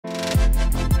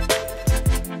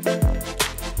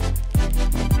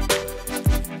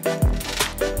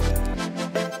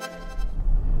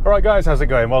Alright guys, how's it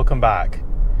going? Welcome back.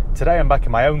 Today I'm back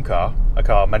in my own car, a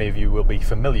car many of you will be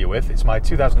familiar with. It's my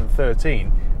 2013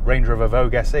 Range Rover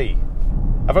Vogue SE.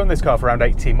 I've owned this car for around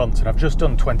 18 months and I've just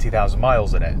done 20,000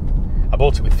 miles in it. I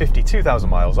bought it with 52,000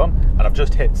 miles on and I've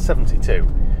just hit 72.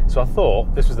 So I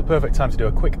thought this was the perfect time to do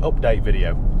a quick update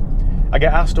video. I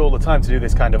get asked all the time to do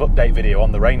this kind of update video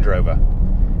on the Range Rover.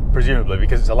 Presumably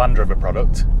because it's a Land Rover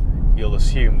product, you'll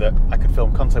assume that I could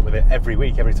film content with it every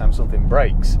week, every time something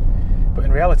breaks. But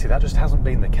in reality, that just hasn't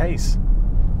been the case.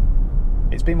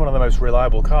 It's been one of the most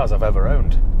reliable cars I've ever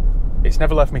owned. It's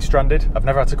never left me stranded, I've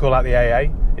never had to call out the AA,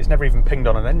 it's never even pinged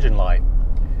on an engine light.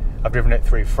 I've driven it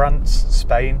through France,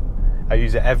 Spain, I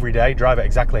use it every day, drive it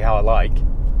exactly how I like.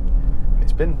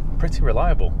 It's been pretty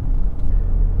reliable.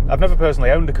 I've never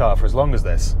personally owned a car for as long as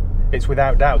this. It's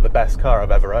without doubt the best car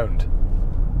I've ever owned.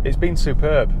 It's been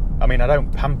superb. I mean, I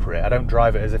don't pamper it, I don't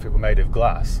drive it as if it were made of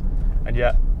glass, and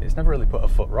yet it's never really put a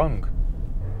foot wrong.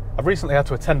 I've recently had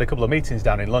to attend a couple of meetings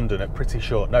down in London at pretty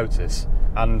short notice,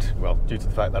 and, well, due to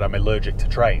the fact that I'm allergic to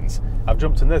trains, I've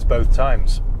jumped in this both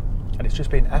times, and it's just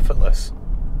been effortless.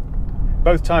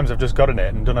 Both times I've just got in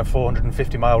it and done a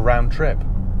 450-mile round trip.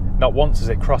 Not once has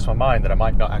it crossed my mind that I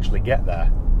might not actually get there.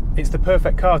 It's the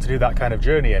perfect car to do that kind of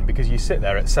journey in because you sit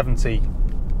there at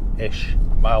 70-ish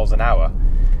miles an hour,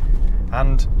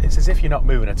 and it's as if you're not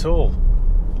moving at all.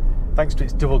 Thanks to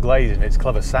its double glazing and its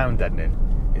clever sound deadening,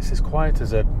 it's as quiet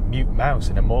as a mute mouse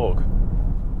in a morgue.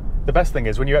 The best thing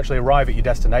is when you actually arrive at your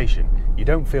destination, you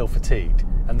don't feel fatigued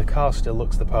and the car still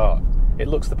looks the part. It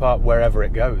looks the part wherever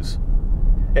it goes.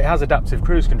 It has adaptive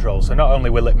cruise control, so not only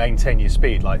will it maintain your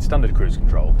speed like standard cruise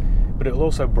control, but it will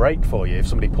also brake for you if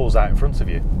somebody pulls out in front of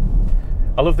you.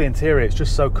 I love the interior, it's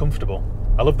just so comfortable.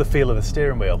 I love the feel of the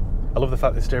steering wheel. I love the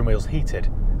fact the steering wheel's heated,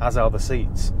 as are the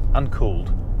seats, and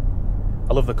cooled.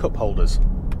 I love the cup holders.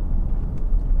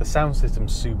 The sound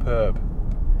system's superb.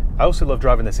 I also love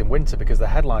driving this in winter because the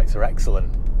headlights are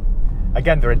excellent.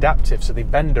 Again, they're adaptive, so they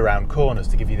bend around corners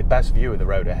to give you the best view of the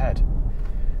road ahead.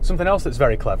 Something else that's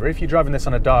very clever, if you're driving this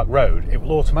on a dark road, it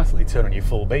will automatically turn on your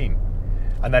full beam,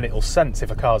 and then it'll sense if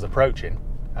a car's approaching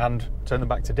and turn them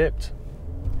back to dipped.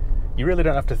 You really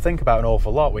don't have to think about an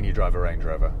awful lot when you drive a Range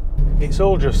Rover. It's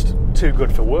all just too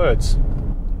good for words.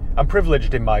 I'm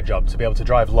privileged in my job to be able to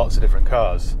drive lots of different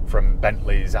cars, from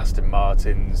Bentleys, Aston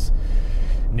Martins,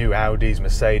 new Audis,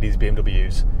 Mercedes,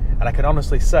 BMWs, and I can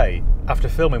honestly say, after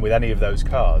filming with any of those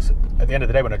cars, at the end of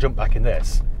the day when I jump back in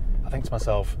this, I think to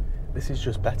myself, this is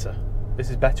just better. This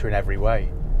is better in every way.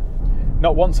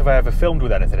 Not once have I ever filmed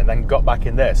with anything and then got back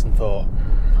in this and thought,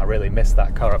 I really missed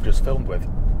that car I've just filmed with.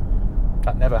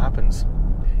 That never happens.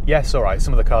 Yes, alright,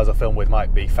 some of the cars I film with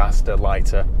might be faster,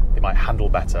 lighter, they might handle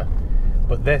better,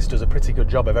 but this does a pretty good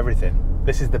job of everything.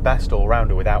 This is the best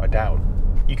all-rounder without a doubt.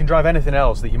 You can drive anything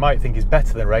else that you might think is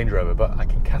better than Range Rover, but I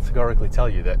can categorically tell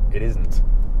you that it isn't.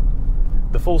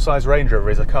 The full-size Range Rover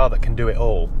is a car that can do it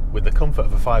all, with the comfort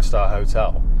of a 5-star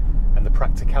hotel and the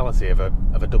practicality of a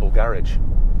double garage.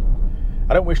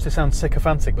 I don't wish to sound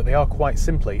sycophantic, but they are quite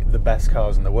simply the best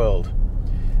cars in the world.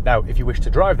 Now, if you wish to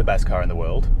drive the best car in the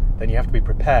world, then you have to be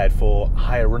prepared for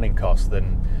higher running costs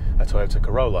than a Toyota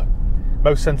Corolla.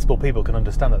 Most sensible people can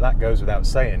understand that that goes without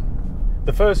saying.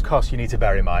 The first cost you need to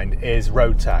bear in mind is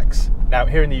road tax. Now,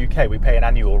 here in the UK we pay an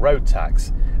annual road tax,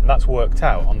 and that's worked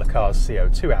out on the car's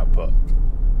CO2 output.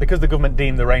 Because the government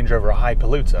deemed the Range Rover a high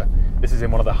polluter, this is in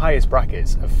one of the highest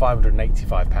brackets of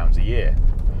 £585 a year,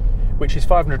 which is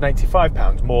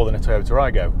 £585 more than a Toyota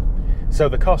Aygo. So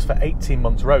the cost for 18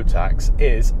 months road tax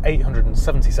is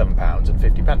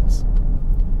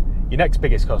 £877.50. Your next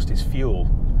biggest cost is fuel.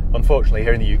 Unfortunately,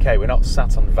 here in the UK, we're not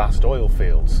sat on vast oil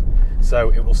fields, so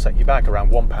it will set you back around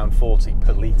 £1.40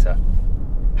 per litre.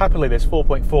 Happily, this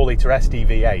 4.4 litre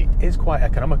SDV8 is quite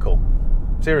economical.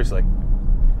 Seriously.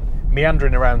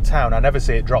 Meandering around town, I never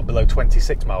see it drop below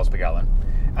 26 miles per gallon,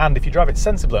 and if you drive it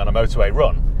sensibly on a motorway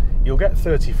run, you'll get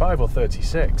 35 or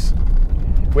 36,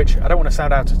 which I don't want to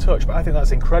sound out of touch, but I think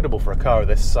that's incredible for a car of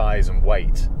this size and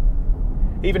weight.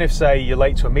 Even if, say, you're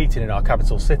late to a meeting in our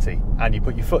capital city and you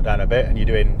put your foot down a bit and you're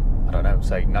doing, I don't know,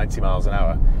 say 90 miles an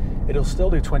hour, it'll still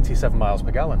do 27 miles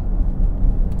per gallon.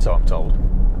 So I'm told.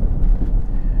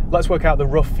 Let's work out the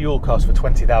rough fuel cost for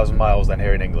 20,000 miles then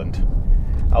here in England.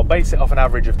 I'll base it off an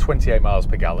average of 28 miles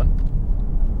per gallon.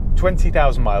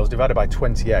 20,000 miles divided by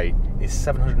 28 is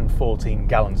 714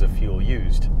 gallons of fuel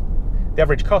used. The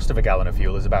average cost of a gallon of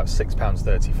fuel is about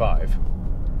 £6.35.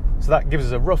 So that gives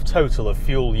us a rough total of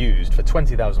fuel used for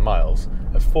 20,000 miles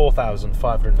of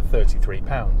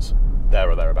 £4,533, there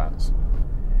or thereabouts.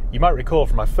 You might recall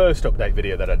from my first update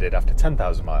video that I did after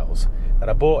 10,000 miles that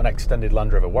I bought an extended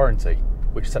Land Rover warranty,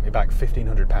 which set me back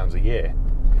 £1,500 a year.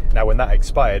 Now when that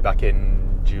expired back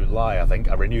in July, I think,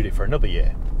 I renewed it for another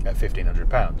year at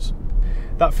 £1,500.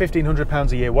 That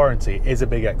 £1,500 a year warranty is a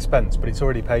big expense, but it's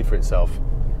already paid for itself.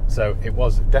 So it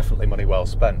was definitely money well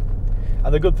spent.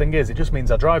 And the good thing is, it just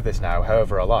means I drive this now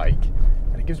however I like,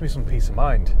 and it gives me some peace of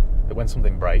mind that when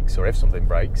something breaks, or if something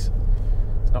breaks,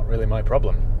 it's not really my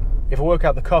problem. If I work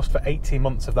out the cost for 18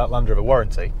 months of that Land Rover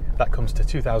warranty, that comes to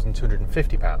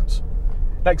 £2,250.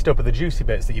 Next up are the juicy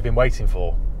bits that you've been waiting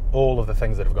for, all of the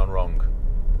things that have gone wrong.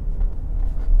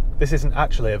 This isn't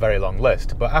actually a very long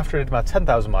list, but after I did my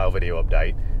 10,000 mile video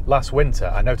update, last winter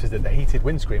I noticed that the heated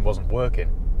windscreen wasn't working.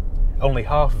 Only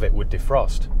half of it would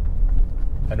defrost.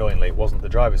 Annoyingly, it wasn't the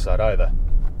driver's side either.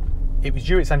 It was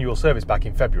due its annual service back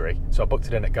in February, so I booked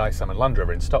it in at Guy Salmon Land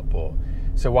Rover in Stockport.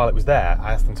 So while it was there,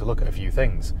 I asked them to look at a few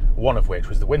things, one of which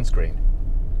was the windscreen.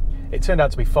 It turned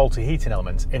out to be faulty heating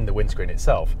elements in the windscreen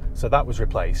itself, so that was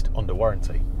replaced under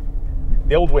warranty.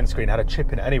 The old windscreen had a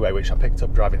chip in it anyway, which I picked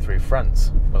up driving through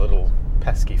France, my little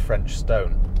pesky French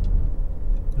stone.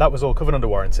 That was all covered under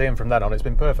warranty, and from then on it's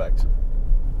been perfect.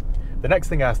 The next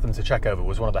thing I asked them to check over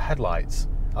was one of the headlights.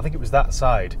 I think it was that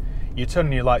side. You turn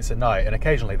on your lights at night and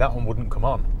occasionally that one wouldn't come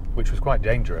on, which was quite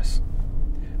dangerous.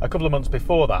 A couple of months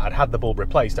before that, I'd had the bulb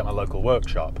replaced at my local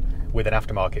workshop with an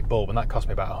aftermarket bulb, and that cost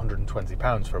me about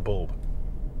 £120 for a bulb.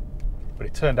 But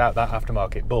it turned out that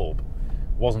aftermarket bulb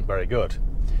wasn't very good.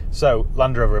 So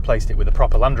Land Rover replaced it with a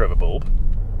proper Land Rover bulb.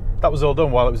 That was all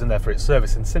done while it was in there for its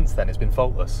service, and since then it's been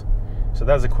faultless. So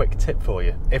there's a quick tip for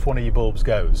you. If one of your bulbs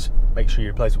goes, make sure you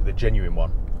replace it with a genuine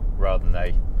one rather than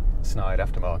a snide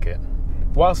aftermarket.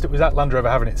 Whilst it was at Land Rover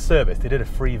having its service, they did a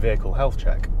free vehicle health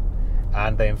check,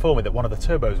 and they informed me that one of the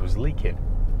turbos was leaking.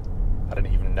 I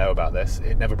didn't even know about this.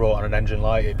 It never brought on an engine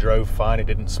light, it drove fine, it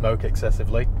didn't smoke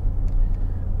excessively.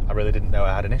 I really didn't know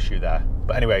I had an issue there.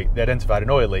 But anyway, they identified an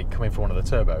oil leak coming from one of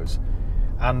the turbos,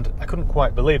 and I couldn't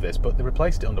quite believe this, but they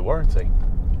replaced it under warranty.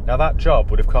 Now that job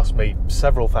would have cost me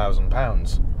several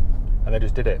 £1,000s, and they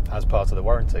just did it as part of the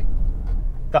warranty.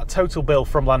 That total bill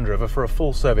from Land Rover for a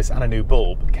full service and a new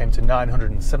bulb came to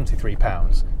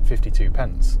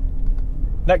 £973.52.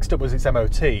 Next up was its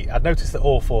MOT. I'd noticed that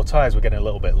all 4 tyres were getting a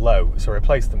little bit low, so I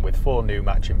replaced them with 4 new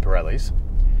matching Pirellis,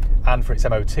 and for its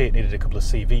MOT it needed a couple of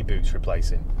CV boots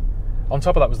replacing. On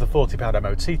top of that was the £40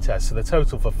 MOT test, so the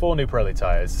total for 4 new Pirelli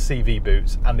tyres, CV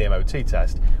boots and the MOT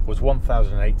test was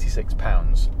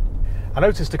 £1,086. I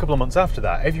noticed a couple of months after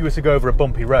that, if you were to go over a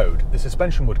bumpy road, the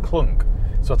suspension would clunk,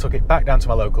 so I took it back down to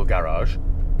my local garage,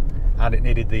 and it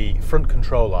needed the front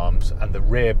control arms and the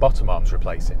rear bottom arms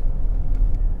replacing.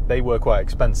 They were quite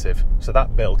expensive, so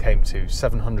that bill came to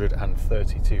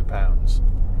 £732.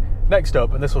 Next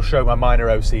up, and this will show my minor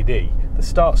OCD, the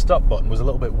start-stop button was a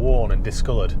little bit worn and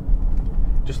discoloured.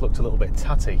 It just looked a little bit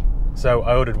tatty. So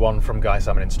I ordered one from Guy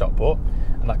Salmon in Stockport,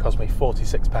 and that cost me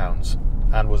 £46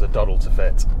 and was a doddle to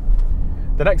fit.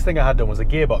 The next thing I had done was a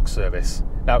gearbox service.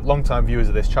 Now, long-time viewers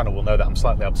of this channel will know that I'm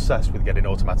slightly obsessed with getting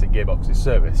automatic gearboxes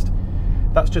serviced.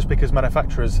 That's just because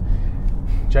manufacturers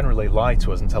generally lie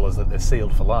to us and tell us that they're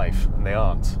sealed for life, and they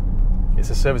aren't. It's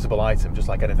a serviceable item just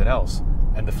like anything else,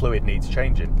 and the fluid needs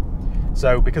changing.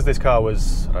 So because this car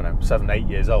was, I don't know, 7-8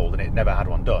 years old and it never had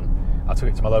one done, I took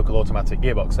it to my local automatic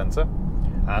gearbox centre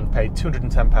and paid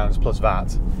 £210 plus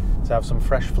VAT to have some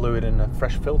fresh fluid and a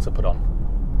fresh filter put on.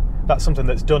 That's something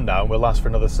that's done now and will last for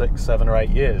another 6, 7 or 8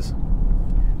 years.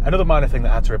 Another minor thing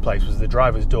that I had to replace was the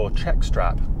driver's door check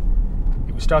strap.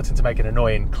 It was starting to make an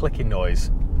annoying clicking noise.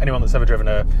 Anyone that's ever driven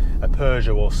a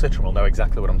Peugeot or Citroën will know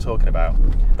exactly what I'm talking about.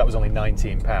 That was only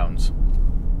 £19.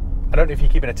 I don't know if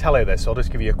you're keeping a tally of this, so I'll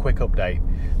just give you a quick update.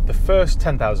 The first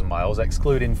 10,000 miles,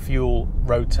 excluding fuel,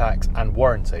 road tax and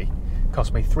warranty,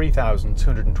 cost me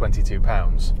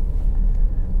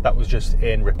 £3,222. That was just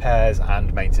in repairs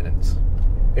and maintenance.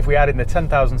 If we add in the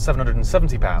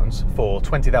 £10,770 for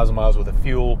 20,000 miles worth of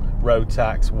fuel, road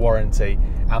tax, warranty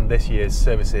and this year's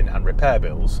servicing and repair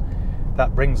bills,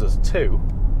 that brings us to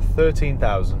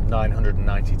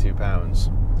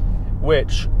 £13,992,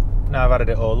 which, now I've added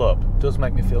it all up, does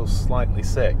make me feel slightly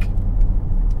sick.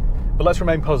 But let's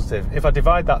remain positive. If I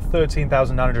divide that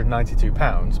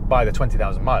 £13,992 by the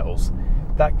 20,000 miles,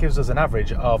 that gives us an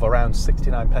average of around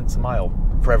 69 pence a mile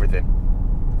for everything.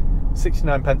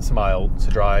 69 pence a mile to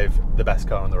drive the best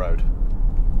car on the road.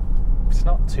 It's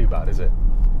not too bad, is it?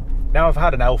 Now I've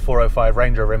had an L405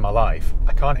 Range Rover in my life,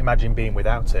 I can't imagine being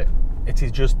without it. It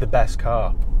is just the best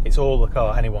car. It's all the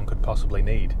car anyone could possibly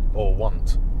need or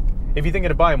want. If you're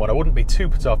thinking of buying one, I wouldn't be too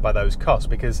put off by those costs,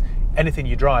 because anything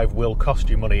you drive will cost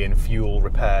you money in fuel,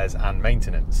 repairs and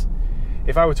maintenance.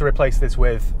 If I were to replace this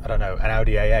with, I don't know, an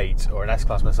Audi A8 or an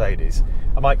S-Class Mercedes,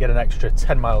 I might get an extra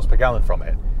 10 miles per gallon from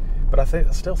it, but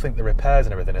I still think the repairs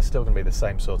and everything are still going to be the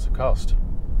same sort of cost.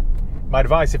 My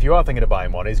advice, if you are thinking of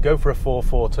buying one, is go for a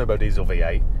 4.4 turbo diesel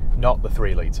V8, not the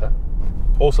 3 litre.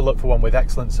 Also look for one with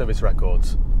excellent service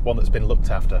records, one that's been looked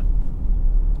after,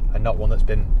 and not one that's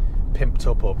been pimped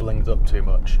up or blinged up too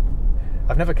much.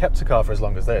 I've never kept a car for as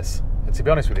long as this, and to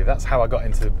be honest with you, that's how I got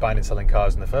into buying and selling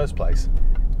cars in the first place.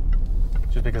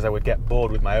 Just because I would get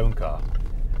bored with my own car,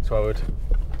 so I would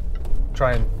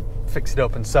try and fix it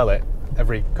up and sell it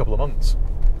every couple of months.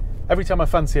 Every time I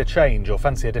fancy a change or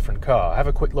fancy a different car, I have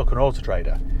a quick look on Auto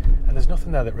Trader, and there's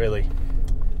nothing there that really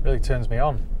turns me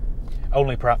on.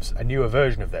 Only perhaps a newer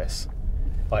version of this,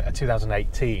 like a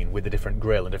 2018 with the different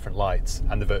grille and different lights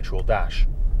and the virtual dash.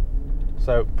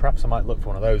 So perhaps I might look for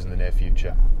one of those in the near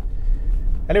future.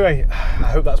 Anyway,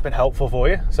 I hope that's been helpful for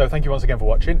you. So thank you once again for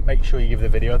watching. Make sure you give the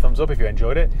video a thumbs up if you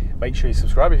enjoyed it. Make sure you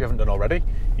subscribe if you haven't done already.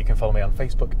 You can follow me on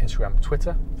Facebook, Instagram,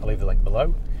 Twitter. I'll leave the link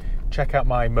below. Check out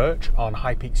my merch on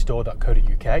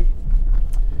highpeakstore.co.uk.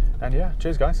 And yeah,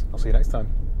 cheers guys. I'll see you next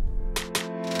time.